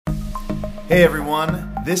Hey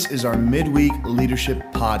everyone, this is our midweek leadership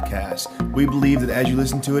podcast. We believe that as you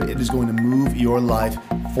listen to it, it is going to move your life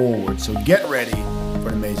forward. So get ready for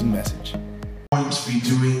an amazing message. We're going to be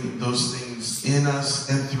doing those things in us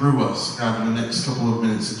and through us, God, in the next couple of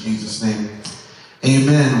minutes, in Jesus' name.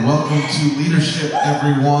 Amen. Welcome to leadership,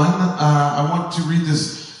 everyone. I want to read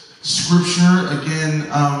this scripture again.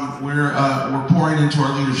 We're pouring into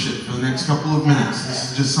our leadership for the next couple of minutes.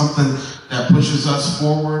 This is just something that pushes us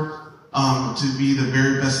forward. To be the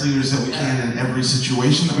very best leaders that we can in every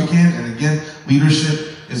situation that we can. And again,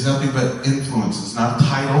 leadership is nothing but influence. It's not a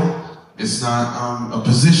title. It's not a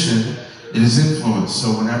position. It is influence. So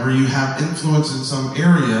whenever you have influence in some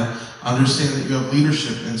area, understand that you have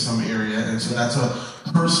leadership in some area. And so that's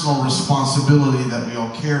a personal responsibility that we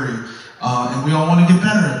all carry. And we all want to get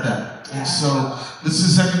better at that. And so this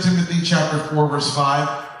is 2 Timothy chapter 4, verse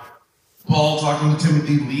 5. Paul talking to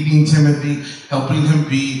Timothy, leading Timothy, helping him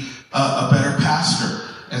be a better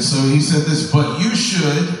pastor. And so he said this, but you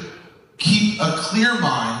should keep a clear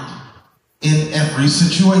mind in every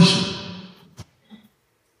situation.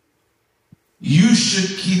 You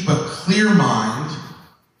should keep a clear mind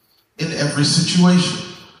in every situation.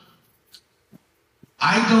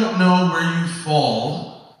 I don't know where you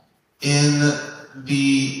fall in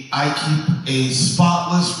the I keep a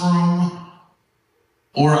spotless room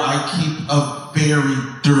or I keep a very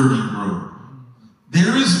dirty room.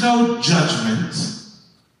 There is no judgment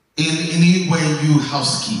in any way you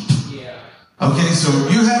housekeep. Yeah. Okay, so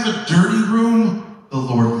if you have a dirty room, the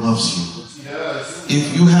Lord loves you. Yes.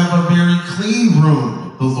 If you have a very clean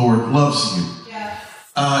room, the Lord loves you. Yes.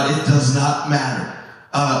 It does not matter.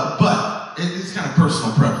 But it's kind of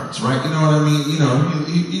personal preference, right? You know what I mean? You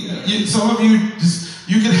know, some of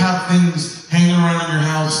you can have things hanging around your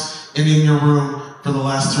house and in your room for the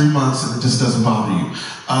last 3 months and it just doesn't bother you.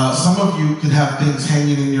 Some of you can have things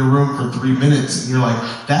hanging in your room for 3 minutes and you're like,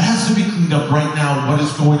 that has to be cleaned up right now. What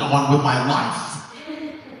is going on with my life?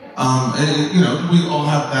 And you know, we all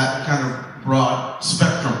have that kind of broad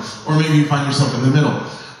spectrum. Or maybe you find yourself in the middle.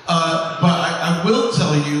 But I will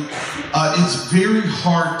tell you, it's very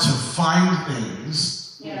hard to find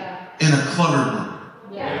things in a cluttered room.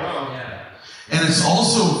 Yeah. And it's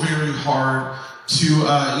also very hard to,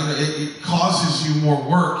 it causes you more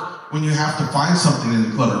work when you have to find something in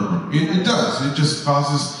the cluttered room. It does. It just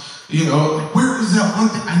causes, where is that one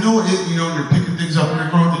thing? I know it, and you're picking things up and you're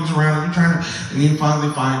throwing things around and you're trying to, and you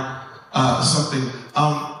finally find something.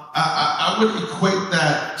 I would equate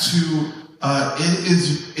that to,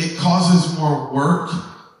 it causes more work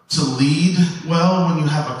to lead well when you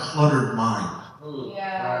have a cluttered mind.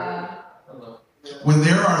 Yeah. When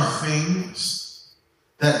there are things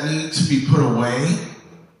that need to be put away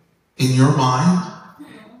in your mind,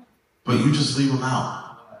 but you just leave them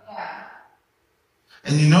out. Yeah.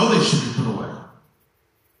 And you know they should be put away,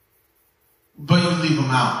 but you leave them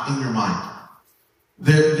out in your mind.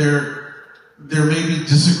 There may be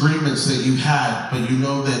disagreements that you've had, but you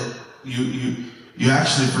know that you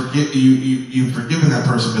actually you've forgiven that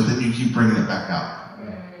person, but then you keep bringing it back out.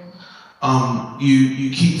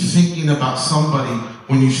 You keep thinking about somebody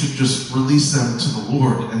when you should just release them to the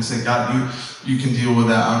Lord and say, God, you can deal with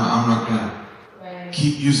that. I'm not going to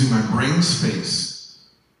keep using my brain space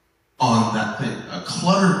on that thing. A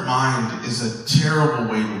cluttered mind is a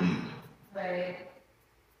terrible way to lead. Right.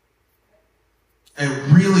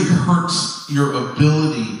 It really hurts your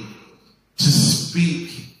ability to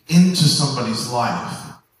speak into somebody's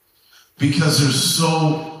life because there's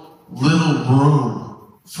so little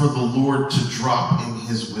room for the Lord to drop in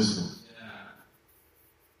his wisdom.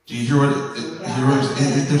 Do you hear what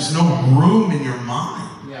there's no room in your mind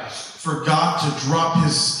for God to drop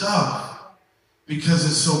his stuff because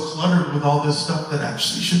it's so cluttered with all this stuff that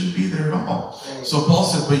actually shouldn't be there at all. So Paul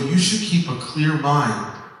said, but you should keep a clear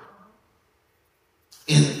mind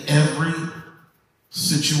in every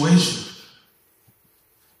situation.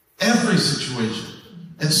 Every situation.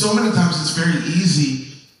 And so many times it's very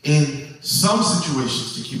easy in some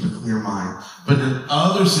situations to keep a clear mind, but in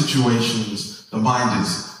other situations, the mind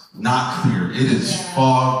is not clear. It is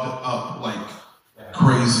fogged up like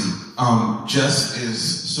crazy. Jess is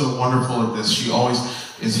so wonderful at this. She always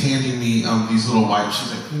is handing me these little wipes.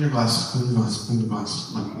 She's like, clean your glasses, clean your glasses, clean your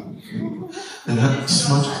glasses. They have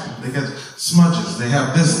smudges. They got smudges. They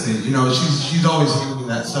have this thing. She's always handing me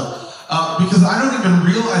that stuff. Because I don't even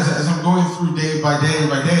realize it as I'm going through day by day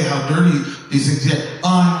by day how dirty these things get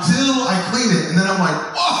until I clean it. And then I'm like,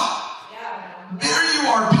 oh, there you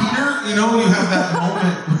are, Peter. You have that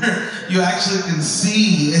moment where you actually can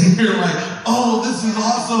see and you're like, oh, this is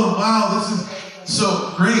awesome. Wow, this is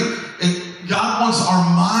so great. And God wants our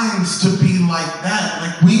minds to be like that.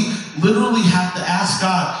 Like we literally have to ask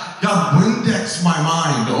God, Windex my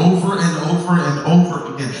mind over and over and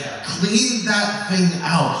over again. Clean that thing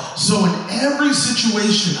out. So in every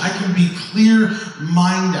situation, I can be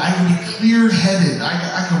clear-minded. I can be clear-headed.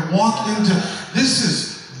 I can walk into, this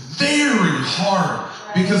is very hard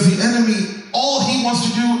because the enemy, all he wants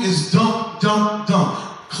to do is dump,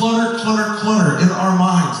 clutter, clutter in our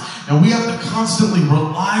minds. And we have to constantly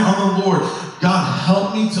rely on the Lord. God,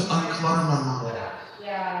 help me to unclutter my mind.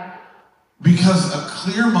 Yeah. Because a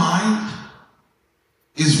clear mind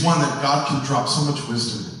is one that God can drop so much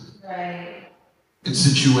wisdom in. Right. In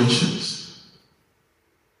situations.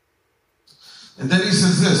 And then he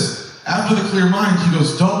says this, after the clear mind, he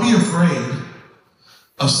goes, don't be afraid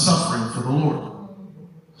of suffering for the Lord.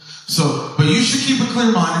 So, but you should keep a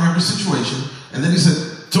clear mind in every situation. And then he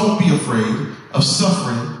said, don't be afraid of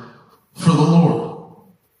suffering for the Lord.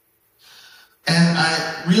 And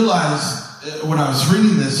I realized when I was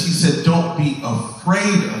reading this, he said, don't be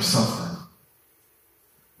afraid of suffering.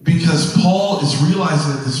 Because Paul is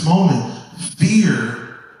realizing at this moment,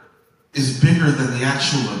 fear is bigger than the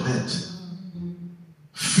actual event.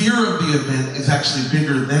 Fear of the event is actually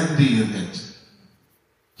bigger than the event.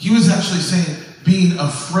 He was actually saying being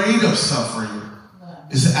afraid of suffering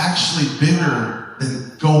is actually bigger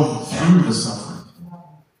than going through the suffering.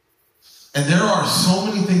 And there are so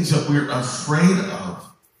many things that we're afraid of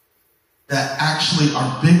that actually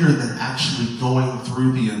are bigger than actually going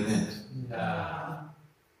through the event.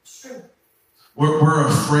 True. We're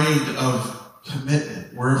afraid of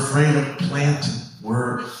commitment. We're afraid of planting.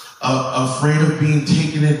 We're afraid of being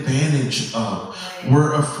taken advantage of.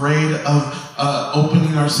 We're afraid of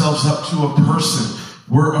opening ourselves up to a person.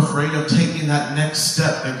 We're afraid of taking that next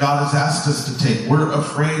step that God has asked us to take. We're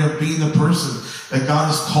afraid of being the person that God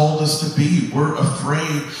has called us to be. We're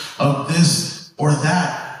afraid of this or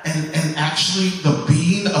that. And actually, the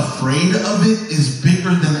being afraid of it is bigger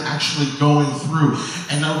than actually going through.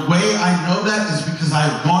 And the way I know that is because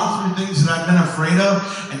I've gone through things that I've been afraid of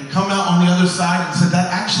and come out on the other side and said,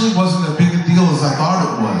 that actually wasn't as big a deal as I thought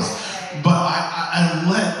it was. But I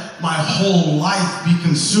let my whole life be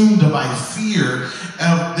consumed by fear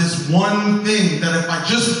of this one thing that if I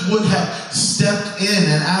just would have stepped in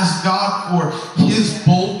and asked God for his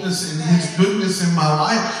boldness and his goodness in my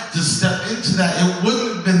life to step into that, it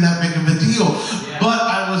wouldn't have been that big of a deal. But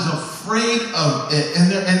I was afraid of it.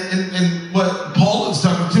 And what Paul is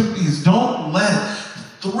talking to Timothy is, don't let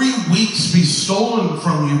 3 weeks be stolen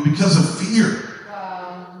from you because of fear.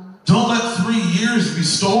 Don't let 3 years be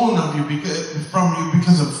stolen from you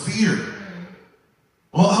because of fear.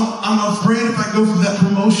 Well, I'm afraid if I go for that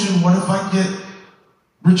promotion, what if I get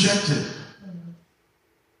rejected?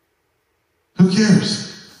 Who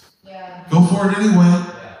cares? Yeah. Go for it anyway.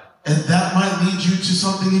 And that might lead you to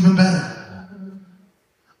something even better.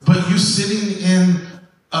 But you sitting in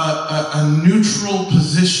a neutral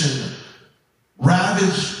position,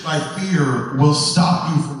 ravaged by fear, will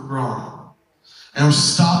stop you from growing. And will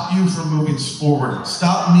stop you from moving forward.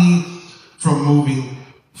 Stop me from moving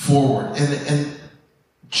forward. And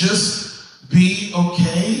just be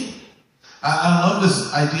okay. I love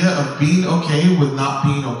this idea of being okay with not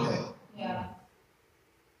being okay. Yeah.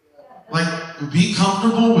 Like, be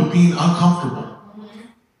comfortable with being uncomfortable.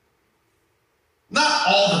 Not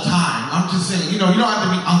all the time. I'm just saying, you don't have to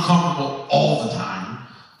be uncomfortable all the time.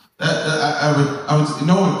 I would,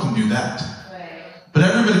 no one can do that. But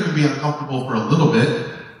everybody can be uncomfortable for a little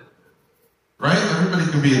bit, right? Everybody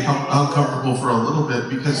can be uncomfortable for a little bit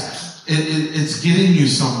because it's getting you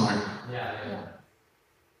somewhere.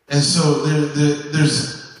 And so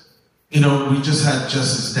there's, we just had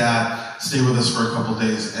Jess's dad stay with us for a couple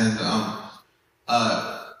days, and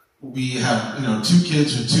we have 2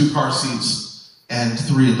 kids with 2 car seats and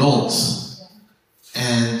 3 adults,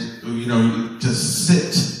 and to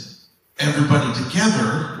sit everybody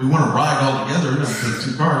together, we want to ride all together, not take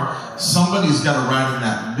 2 cars. Somebody's got to ride in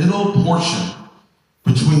that middle portion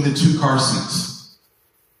between the 2 car seats.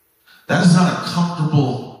 That is not a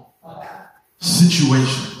comfortable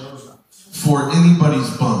situation for anybody's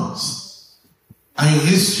buns. I mean,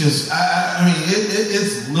 it's just,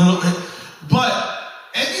 it's little, but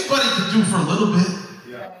anybody can do for a little bit.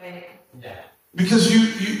 Yeah. Because hey,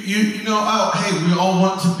 we all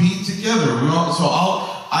want to be together.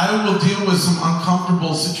 I will deal with some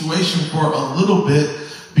uncomfortable situation for a little bit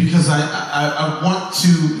because I want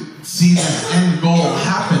to see this end goal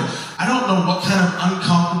happen. I don't know what kind of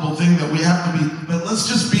uncomfortable thing that we have to be, but let's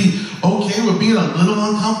just be okay with being a little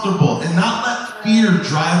uncomfortable and not let fear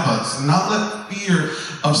drive us, and not let fear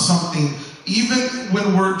of something, even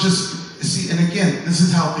when we're just, and again, this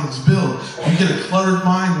is how things build. You get a cluttered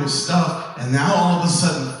mind with stuff, and now all of a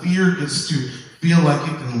sudden fear fear gets to feel like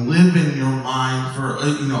it can live in your mind for,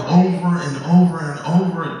 over and over and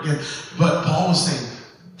over again. But Paul was saying,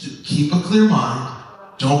 keep a clear mind.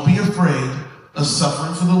 Don't be afraid of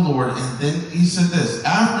suffering for the Lord. And then he said this,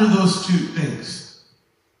 after those two things,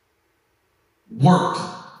 work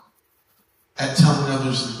at telling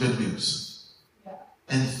others the good news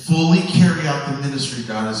and fully carry out the ministry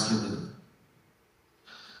God has given you.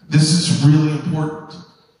 This is really important.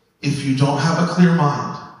 If you don't have a clear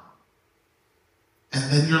mind, and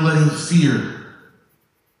then you're letting fear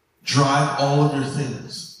drive all of your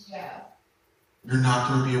things, you're not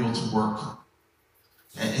going to be able to work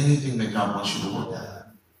at anything that God wants you to work at.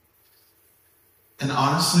 And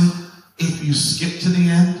honestly, if you skip to the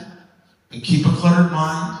end and keep a cluttered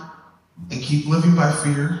mind and keep living by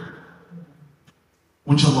fear,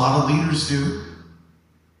 which a lot of leaders do,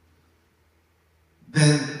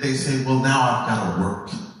 then they say, well, now I've got to work.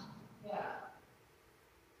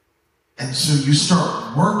 And so you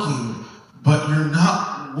start working, but you're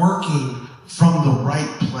not working from the right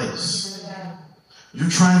place.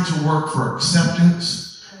 You're trying to work for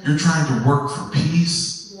acceptance. You're trying to work for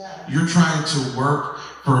peace. You're trying to work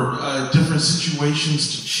for different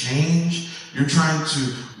situations to change. You're trying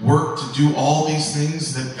to work to do all these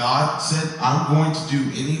things that God said, I'm going to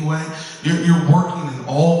do anyway. You're working in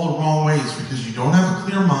all the wrong ways because you don't have a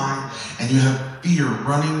clear mind and you have fear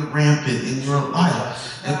running rampant in your life.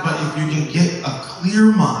 But if you can get a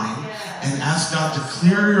clear mind and ask God to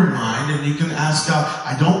clear your mind, and you can ask God,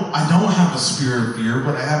 I don't have a spirit of fear,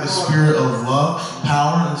 but I have a spirit of love,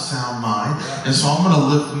 power, and sound mind. And so I'm going to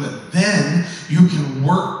live from it. Then you can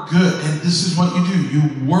work good. And this is what you do.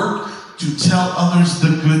 You work to tell others the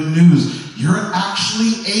good news. You're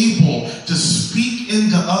actually able to speak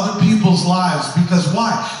into other people's lives because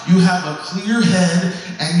why? You have a clear head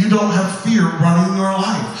and you don't have fear running your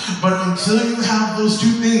life. But until you have those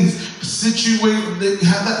two things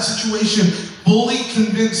have that situation fully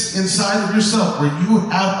convinced inside of yourself where you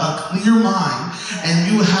have a clear mind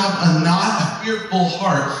and you have a not a fearful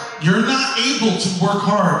heart, you're not able to work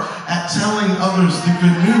hard at telling others the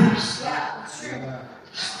good news.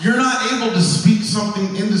 You're not able to speak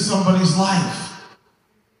something into somebody's life.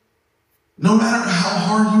 No matter how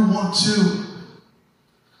hard you want to.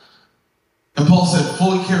 And Paul said,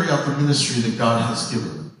 fully carry out the ministry that God has given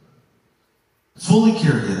you. Fully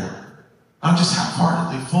carry it out. Not just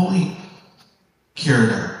half-heartedly, fully carry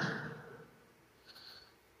it out.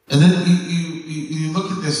 And then you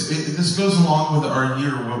look at this. This goes along with our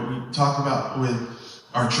year, what we talk about with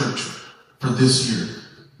our church for this year.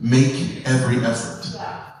 Make every effort.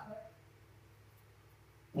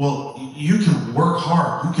 Well, you can work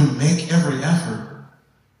hard. You can make every effort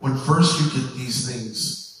when first you get these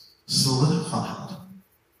things solidified.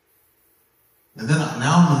 And then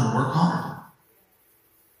now I'm going to work hard.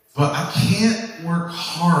 But I can't work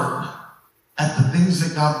hard at the things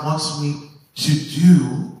that God wants me to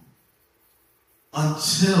do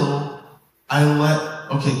until I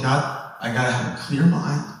God, I got to have a clear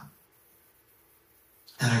mind.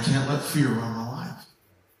 And I can't let fear run my life.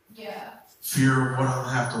 Fear of what I'm going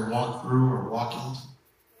to have to walk through or walk into.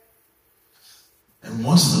 And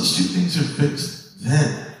once those two things are fixed,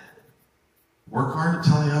 then work hard at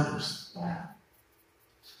telling others.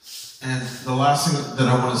 And the last thing that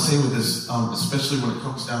I want to say with this, especially when it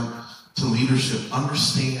comes down to leadership,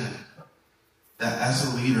 understand that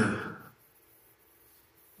as a leader,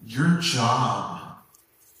 your job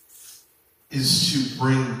is to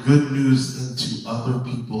bring good news into other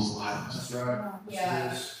people's lives. That's right.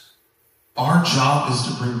 Yes. Our job is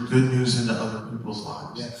to bring good news into other people's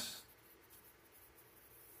lives. Yes.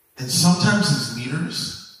 And sometimes as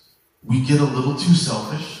leaders, we get a little too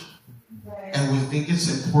selfish, and we think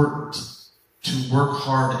it's important to work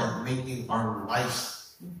hard at making our life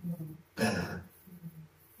better.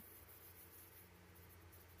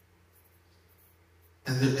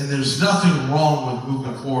 And there's nothing wrong with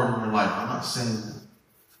moving forward in your life. I'm not saying that.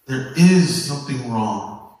 There is something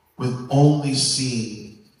wrong with only seeing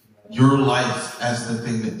your life as the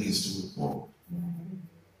thing that needs to move forward.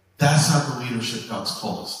 That's not the leadership God's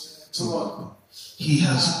called us to live. He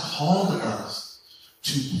has called us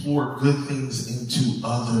to pour good things into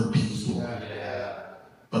other people.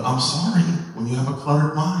 But I'm sorry, when you have a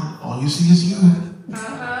cluttered mind, all you see is you.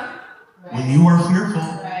 When you are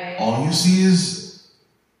fearful, all you see is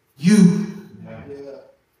you.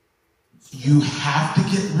 You have to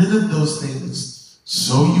get rid of those things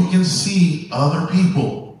so you can see other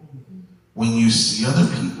people. When you see other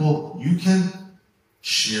people, you can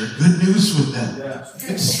share good news with them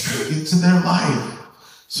and speak into their life.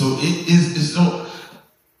 So it is so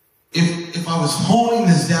if I was honing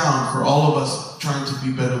this down for all of us trying to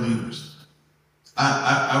be better leaders.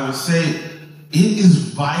 I would say it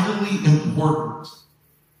is vitally important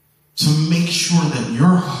to make sure that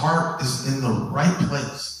your heart is in the right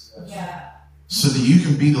place so that you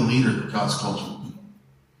can be the leader that God's called you to be.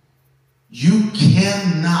 You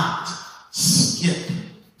cannot skip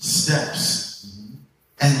steps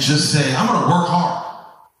and just say, I'm going to work hard.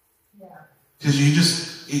 Because you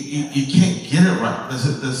can't get it right.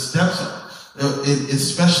 The steps,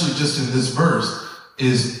 especially just in this verse,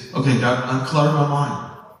 is, okay, God, unclutter my mind.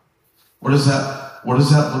 What does that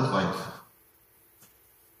look like?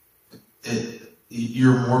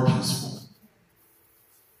 You're more peaceful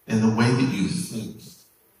in the way that you think.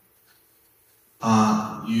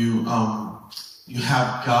 You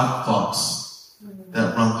have God thoughts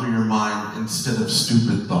that run through your mind instead of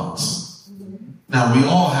stupid thoughts. Now, we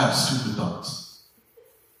all have stupid thoughts.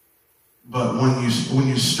 But when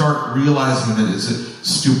you start realizing that it's a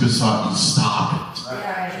stupid thought, you stop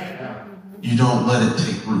it. You don't let it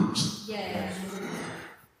take root.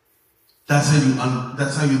 That's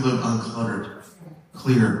how you live uncluttered,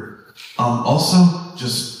 clear. Also,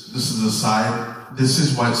 just this is a side. This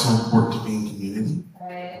is why it's so important to be in community.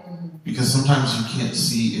 Because sometimes you can't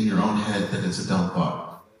see in your own head that it's a dumb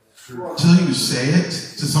thought. Until you say it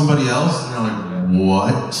to somebody else, and they're like,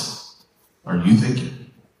 what are you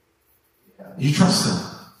thinking? You trust them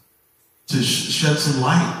to shed some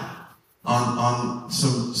light on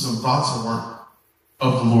some thoughts that weren't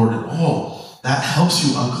of the Lord at all. That helps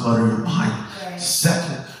you unclutter your mind.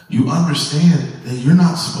 Second, you understand that you're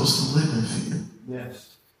not supposed to live in fear. Yes.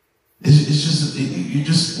 It's just, you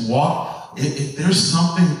just walk. If there's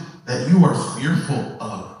something that you are fearful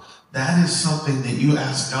of, that is something that you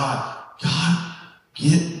ask God,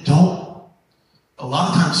 don't. A lot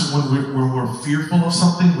of times when we're fearful of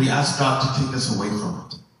something, we ask God to take us away from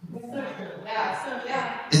it.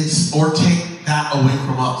 Or take that away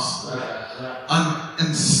from us.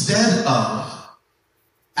 Instead of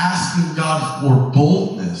asking God for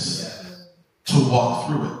boldness to walk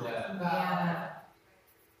through it.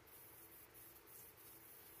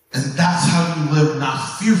 And that's how you live not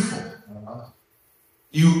fearful.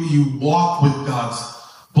 You walk with God's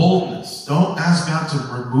boldness. Don't ask God to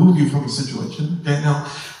remove you from a situation. Okay, now,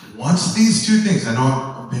 once these two things, I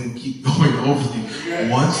know I've been keep going over these.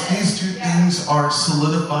 Once these two things are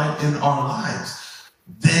solidified in our lives,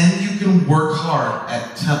 then you can work hard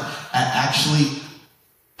at actually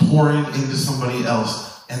pouring into somebody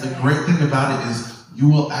else. And the great thing about it is you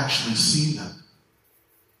will actually see them.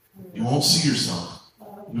 You won't see yourself.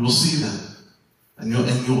 You will see them. And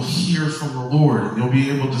you'll hear from the Lord. And you'll be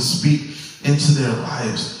able to speak into their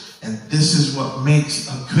lives. And this is what makes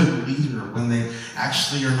a good leader, when they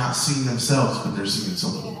actually are not seeing themselves, but they're seeing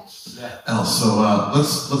something else. So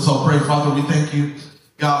let's all pray. Father, we thank you,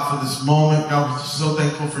 God, for this moment. God, we're so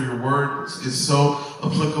thankful for your word. It's so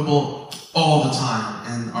applicable all the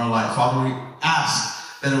time in our life. Father, we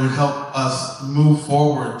ask that it would help us move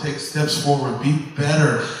forward, take steps forward, be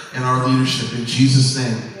better in our leadership. In Jesus'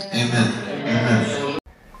 name, amen. Amen.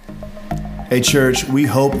 Hey church, we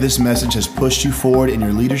hope this message has pushed you forward in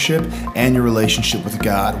your leadership and your relationship with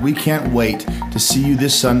God. We can't wait to see you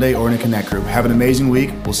this Sunday or in a Connect group. Have an amazing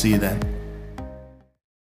week. We'll see you then.